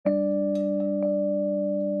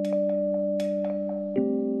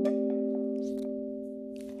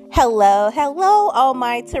Hello, all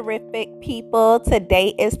my terrific people. Today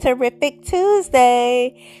is Terrific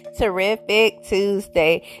Tuesday. Terrific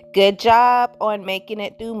Tuesday. Good job on making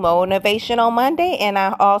it through Motivational Monday, and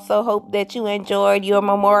I also hope that you enjoyed your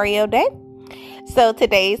Memorial Day. So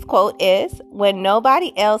today's quote is, when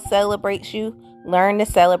nobody else celebrates you, learn to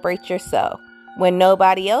celebrate yourself. When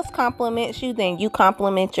nobody else compliments you, then you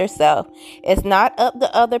compliment yourself. It's not up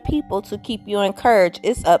to other people to keep you encouraged.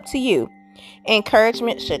 It's up to you.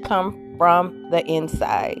 Encouragement should come from the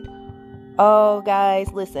inside. Oh,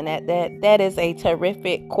 guys, listen at that. That is a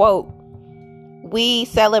terrific quote. We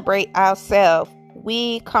celebrate ourselves.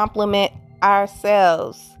 We compliment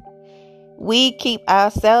ourselves. We keep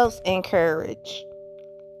ourselves encouraged.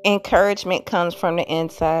 Encouragement comes from the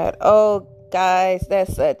inside. Oh, guys,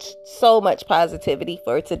 that's so much positivity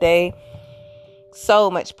for today. So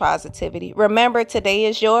much positivity. Remember, today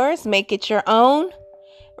is yours. Make it your own.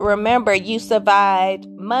 Remember, you survived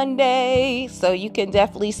Monday, so you can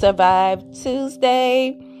definitely survive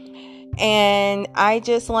Tuesday. And I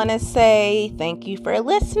just want to say thank you for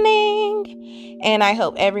listening. And I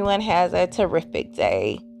hope everyone has a terrific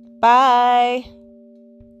day. Bye.